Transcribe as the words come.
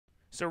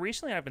So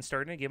recently I've been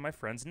starting to give my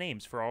friends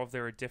names for all of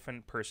their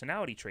different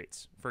personality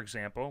traits. For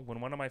example, when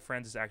one of my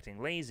friends is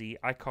acting lazy,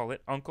 I call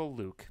it Uncle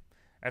Luke.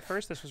 At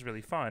first this was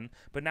really fun,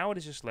 but now it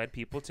has just led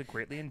people to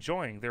greatly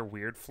enjoying their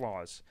weird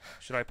flaws.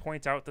 Should I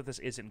point out that this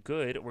isn't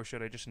good, or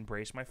should I just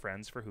embrace my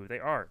friends for who they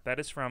are? That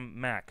is from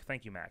Mac.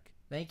 Thank you, Mac.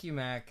 Thank you,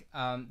 Mac.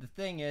 The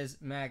thing is,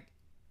 Mac,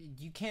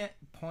 you can't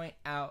point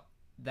out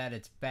that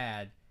it's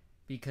bad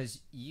because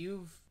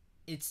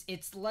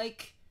it's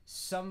like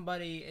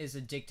somebody is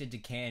addicted to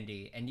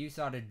candy and you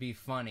thought it'd be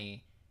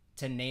funny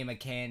to name a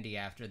candy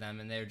after them,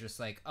 and they're just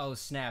like, oh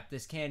snap,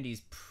 this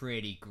candy's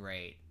pretty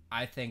great.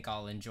 I think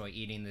I'll enjoy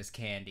eating this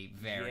candy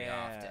very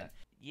often.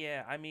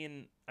 Yeah, I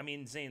mean,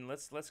 Zane,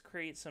 let's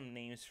create some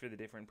names for the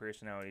different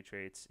personality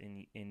traits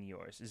in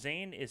yours.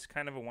 Zane is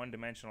kind of a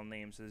one-dimensional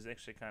name, so it's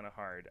actually kind of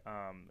hard.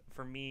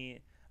 For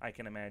me, I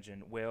can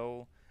imagine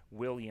Will,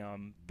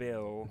 William,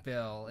 Bill.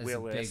 Bill is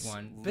Willis, a big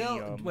one. Liam.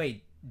 Bill,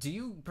 wait, do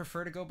you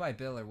prefer to go by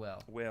Bill or Will?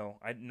 Will.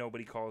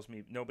 Nobody calls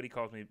me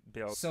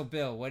Bill. So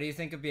Bill, what do you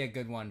think would be a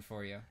good one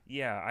for you?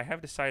 Yeah, I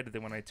have decided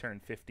that when I turn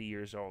 50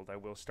 years old, I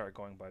will start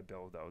going by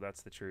Bill, though.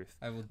 That's the truth.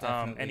 I will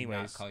definitely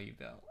not call you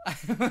Bill.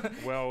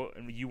 Well,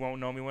 you won't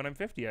know me when I'm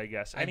 50, I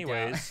guess.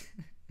 Anyways.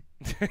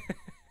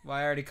 Well,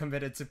 I already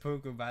committed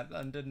seppuku by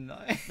then, didn't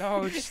I?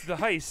 No, it's the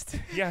heist.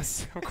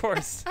 Yes, of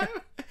course.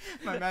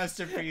 My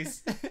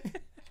masterpiece.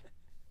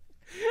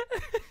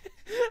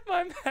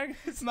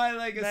 My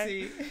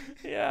legacy.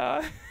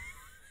 Yeah.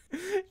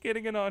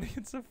 Getting an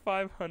audience of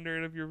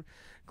 500 of your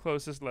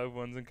closest loved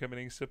ones and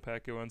committing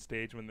seppuku on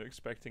stage when they're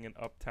expecting an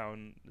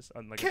uptown,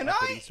 like Can an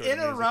uppity I sort of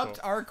interrupt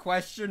musical. our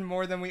question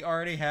more than we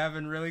already have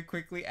and really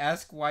quickly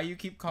ask why you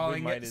keep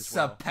calling it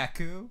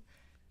seppuku?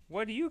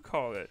 What do you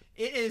call it?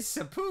 It is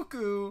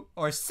seppuku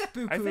or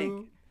seppuku. I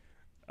think.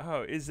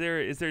 Oh, is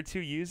there 2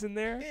 U's in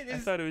there? It I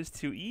is- thought it was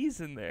 2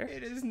 E's in there.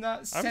 It is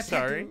not seppuku. I'm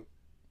sorry.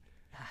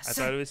 I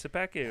thought it was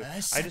seppuku.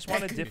 I just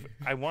want to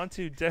I want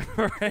to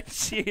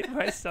differentiate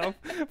myself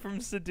from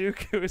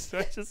Sudoku as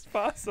much as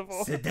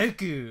possible.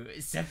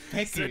 Sudoku.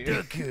 Seppuku.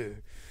 Sudoku.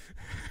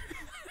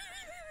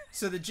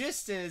 So the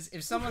gist is,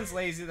 if someone's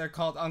lazy, they're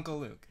called Uncle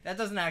Luke. That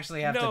doesn't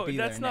actually have to be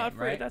their name,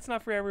 right? That's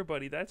not for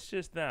everybody. That's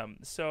just them.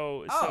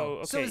 So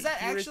so okay. is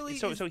that actually?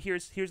 So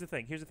here's the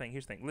thing.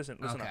 Listen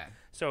Okay. up.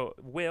 So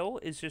Will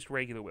is just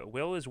regular Will.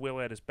 Will is Will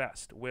at his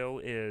best. Will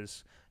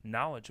is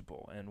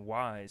knowledgeable and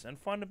wise and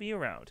fun to be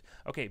around.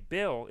 Okay,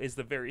 Bill is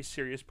the very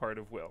serious part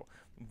of Will.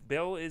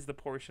 Bill is the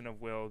portion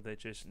of Will that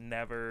just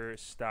never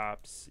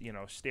stops,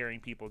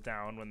 staring people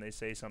down when they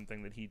say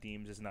something that he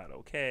deems is not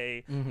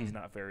okay. Mm-hmm. He's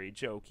not very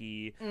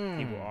jokey.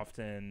 He will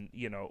often,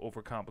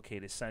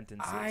 overcomplicate his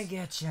sentences. I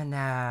get you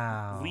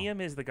now. Liam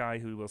is the guy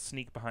who will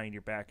sneak behind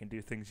your back and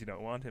do things you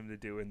don't want him to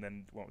do and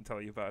then won't tell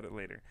you about it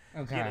later.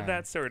 Okay.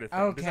 That sort of thing.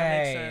 Okay. Does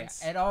that make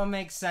sense? It all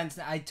makes sense.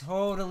 I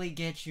totally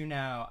get you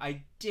now.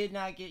 I did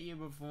not get you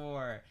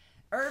before.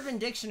 Urban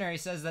Dictionary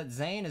says that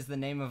Zane is the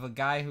name of a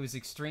guy who is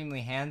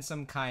extremely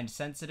handsome, kind,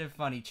 sensitive,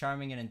 funny,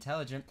 charming, and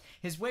intelligent.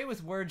 His way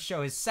with words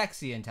show his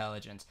sexy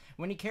intelligence.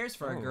 When he cares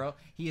for a girl,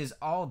 he is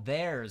all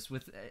theirs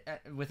with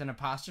an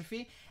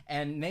apostrophe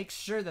and makes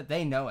sure that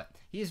they know it.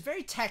 He is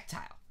very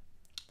tactile,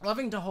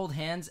 loving to hold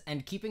hands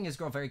and keeping his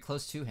girl very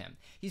close to him.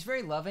 He's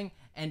very loving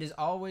and is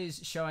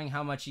always showing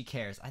how much he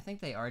cares. I think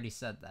they already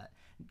said that.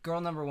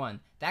 Girl number 1,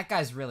 that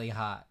guy's really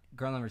hot.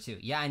 Girl number 2,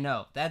 yeah, I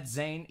know. That's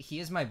Zane. He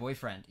is my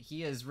boyfriend.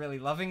 He is really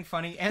loving,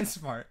 funny, and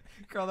smart.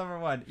 Girl number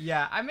 1,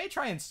 yeah, I may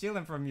try and steal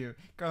him from you.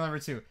 Girl number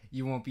 2,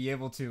 you won't be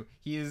able to.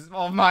 He is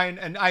all mine,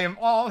 and I am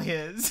all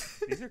his.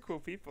 These are cool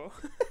people.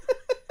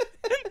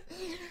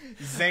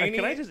 Zany.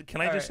 Can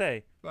I just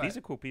say, these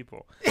are cool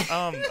people.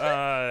 All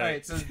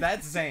right, so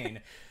that's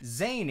Zane.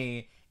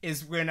 Zany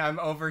is when I'm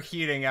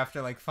overheating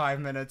after like 5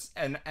 minutes,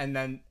 and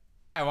then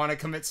I want to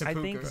commit seppuku.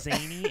 I think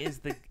Zany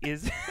is.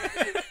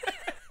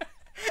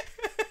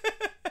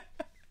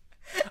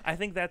 I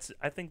think that's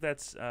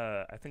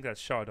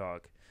Shaw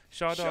Dog.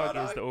 Shaw Dog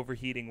is the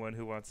overheating one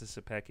who wants to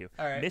seppuku.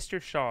 All right.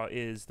 Mr. Shaw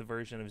is the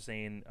version of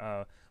Zane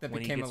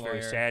when he gets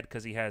very sad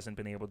because he hasn't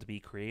been able to be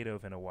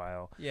creative in a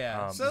while.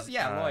 Yeah.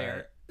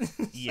 Lawyer.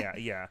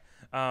 Yeah.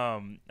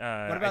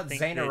 What about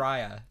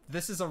Zanariah?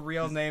 This is a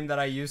real name that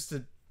I used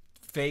to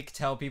fake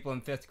tell people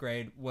in 5th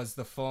grade was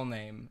the full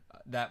name.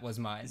 That was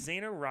mine.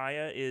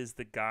 Zanariah is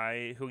the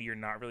guy who you're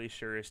not really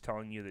sure is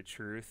telling you the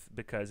truth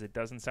because it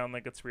doesn't sound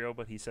like it's real,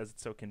 but he says it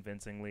so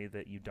convincingly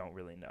that you don't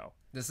really know.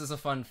 This is a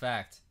fun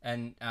fact,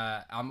 and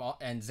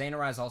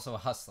Zanariah is also a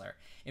hustler.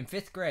 In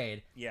 5th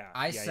grade,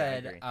 I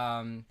said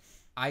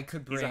I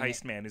could bring. He's a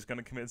heist man who's going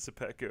to commit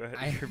seppuku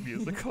at your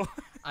musical.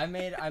 I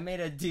made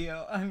a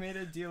deal. I made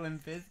a deal in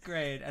 5th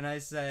grade, and I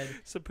said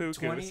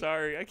seppuku.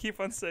 Sorry, I keep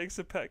on saying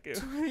seppuku.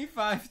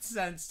 25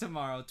 cents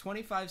tomorrow.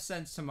 25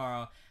 cents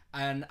tomorrow.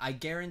 And I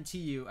guarantee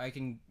you, I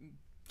can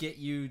get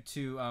you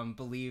to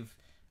believe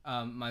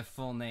my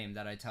full name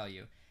that I tell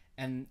you.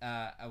 And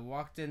I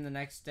walked in the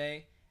next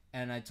day,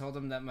 and I told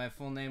them that my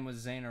full name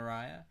was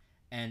Zanariah,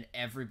 and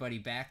everybody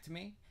backed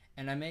me,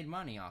 and I made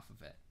money off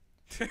of it.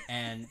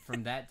 And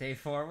from that day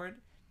forward,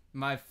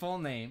 my full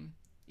name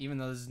even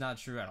though this is not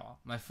true at all.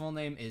 My full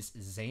name is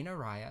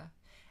Zanariah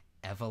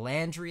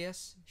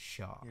Evalandrius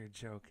Shaw. You're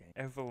joking.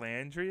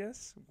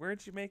 Evalandrius?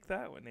 Where'd you make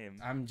that one name?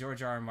 I'm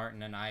George R. R.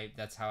 Martin, and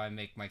that's how I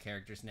make my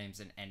characters' names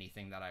in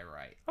anything that I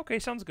write. Okay,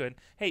 sounds good.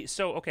 Hey,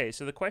 so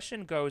the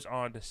question goes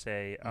on to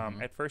say,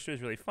 at first it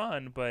was really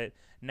fun, but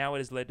now it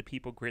has led to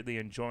people greatly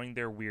enjoying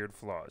their weird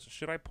flaws.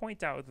 Should I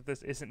point out that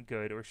this isn't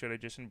good, or should I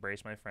just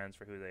embrace my friends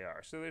for who they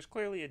are? So there's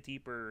clearly a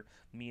deeper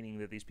meaning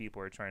that these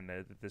people are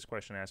that this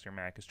question asker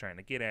Mac is trying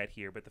to get at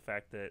here, but the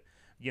fact that,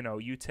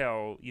 you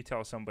tell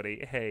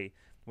somebody, hey,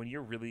 when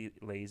you're really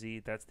lazy,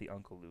 that's the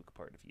Uncle Luke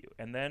part of you.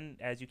 And then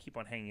as you keep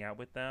on hanging out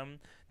with them,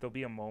 there'll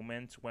be a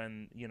moment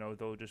when,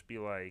 they'll just be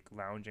like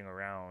lounging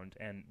around,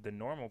 and the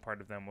normal part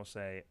of them will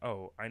say,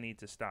 oh, I need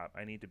to stop.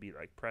 I need to be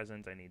like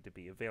present. I need to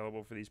be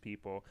available for these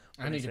people.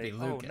 I need to be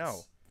Lucas.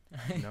 Oh,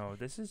 no,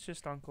 this is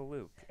just Uncle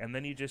Luke. And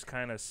then you just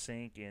kind of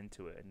sink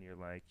into it, and you're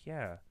like,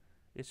 yeah,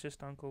 it's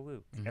just Uncle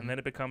Luke. And then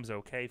it becomes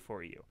okay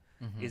for you.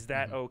 Is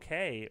that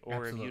okay? Or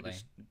Absolutely. have you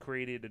just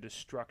created a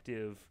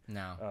destructive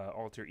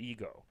alter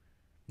ego?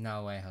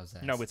 No way, Jose.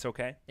 No, it's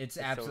okay. It's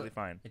totally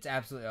fine. It's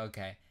absolutely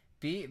okay.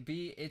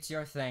 It's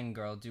your thing,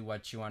 girl. Do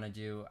what you want to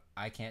do.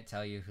 I can't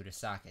tell you who to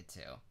sock it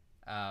to.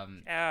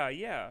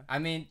 Yeah. I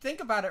mean, think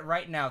about it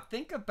right now.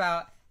 Think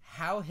about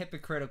how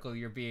hypocritical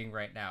you're being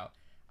right now.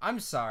 I'm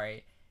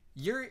sorry.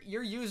 Your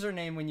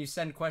username when you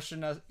send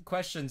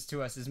questions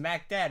to us is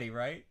Mac Daddy,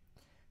 right?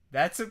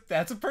 That's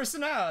a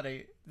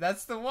personality.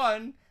 That's the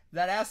one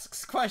that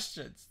asks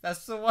questions.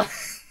 That's the one.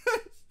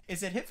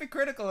 Is it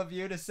hypocritical of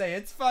you to say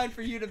it's fine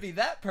for you to be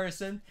that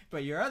person,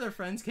 but your other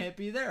friends can't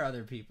be their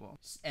other people?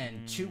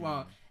 And chew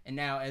on. And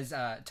now, as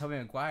Tobey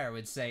Maguire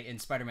would say in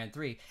Spider-Man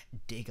 3,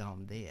 dig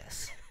on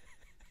this.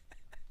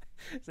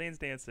 Zane's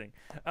dancing.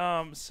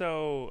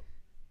 So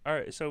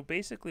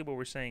basically what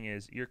we're saying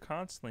is you're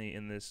constantly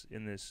in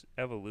this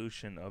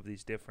evolution of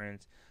these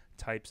different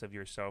types of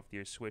yourself that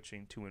you're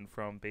switching to and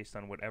from based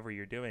on whatever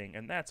you're doing,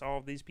 and that's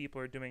all these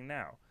people are doing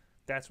now.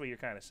 That's what you're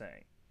kind of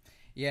saying.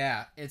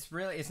 Yeah,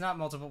 it's not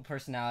multiple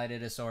personality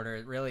disorder.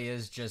 It really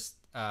is just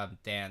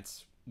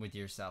dance with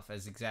yourself,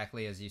 as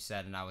exactly as you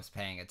said, and I was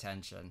paying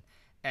attention.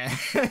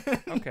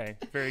 Okay,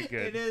 very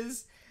good. It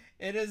is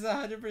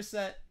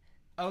 100%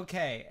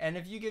 okay. And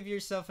if you give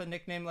yourself a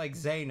nickname like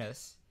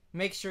Zanus,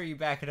 make sure you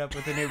back it up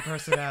with a new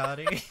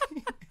personality.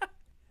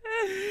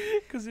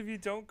 Because if you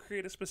don't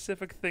create a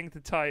specific thing to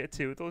tie it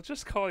to, they'll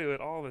just call you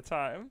it all the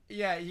time.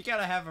 Yeah, you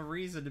gotta have a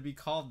reason to be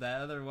called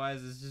that.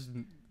 Otherwise, it's just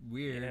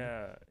weird.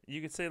 Yeah,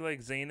 you could say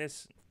like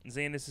Zanus.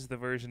 Zanus is the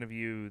version of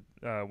you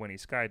when he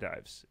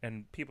skydives,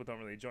 and people don't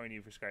really join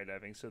you for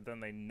skydiving, so then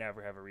they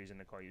never have a reason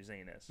to call you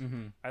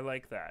Zanus. I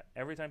like that.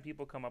 Every time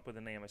people come up with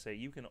a name, I say,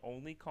 you can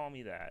only call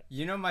me that.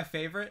 You know my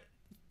favorite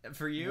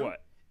for you?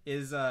 What?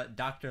 Is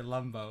Dr.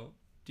 Lumbo.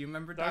 Do you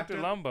remember Dr.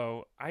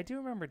 Lumbo? I do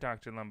remember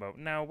Dr. Lumbo.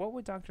 Now, what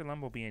would Dr.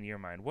 Lumbo be in your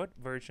mind? What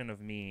version of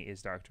me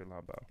is Dr.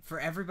 Lumbo? For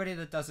everybody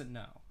that doesn't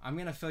know, I'm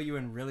going to fill you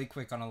in really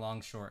quick on a long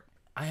short.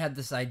 I had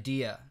this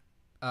idea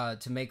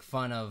to make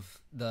fun of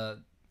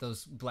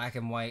those black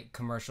and white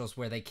commercials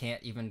where they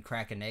can't even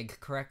crack an egg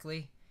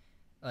correctly.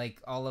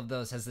 Like, all of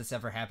those has this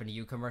ever happened to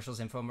you commercials,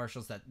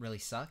 infomercials that really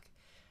suck.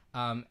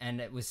 And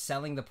it was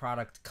selling the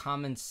product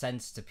Common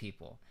Sense to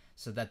people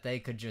so that they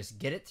could just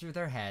get it through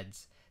their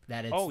heads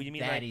that it's you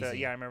mean that like easy.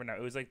 Yeah, I remember now.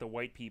 It was like the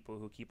white people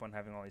who keep on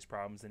having all these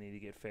problems that need to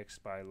get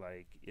fixed by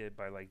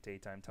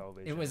daytime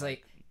television. It was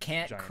like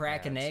can't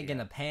crack an egg in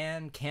the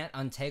pan, can't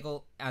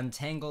untangle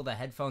the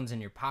headphones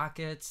in your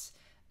pockets,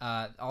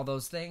 all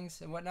those things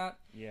and whatnot.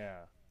 Yeah.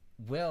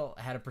 Will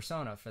had a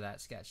persona for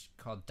that sketch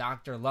called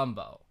Dr.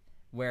 Lumbo,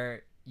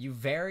 where you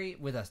vary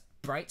with a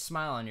bright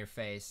smile on your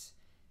face.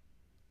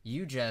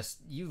 You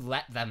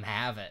let them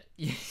have it.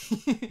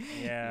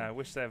 Yeah, I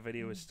wish that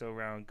video was still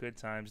around. Good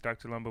times.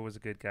 Dr. Lumbo was a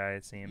good guy,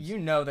 it seems. You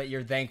know that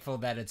you're thankful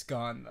that it's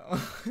gone, though.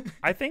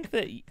 I think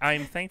that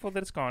I'm thankful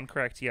that it's gone,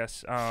 correct,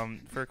 yes,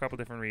 for a couple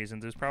different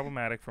reasons. It's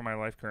problematic for my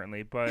life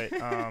currently, but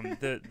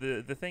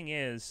the thing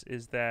is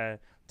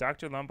that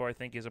Dr. Lumbo, I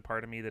think, is a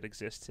part of me that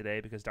exists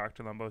today because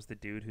Dr. Lumbo is the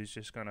dude who's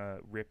just going to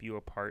rip you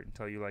apart and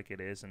tell you like it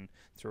is and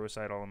throw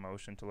aside all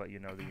emotion to let you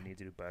know that you need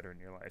to do better in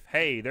your life.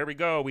 Hey, there we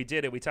go. We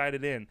did it. We tied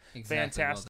it in. Exactly. Fantastic.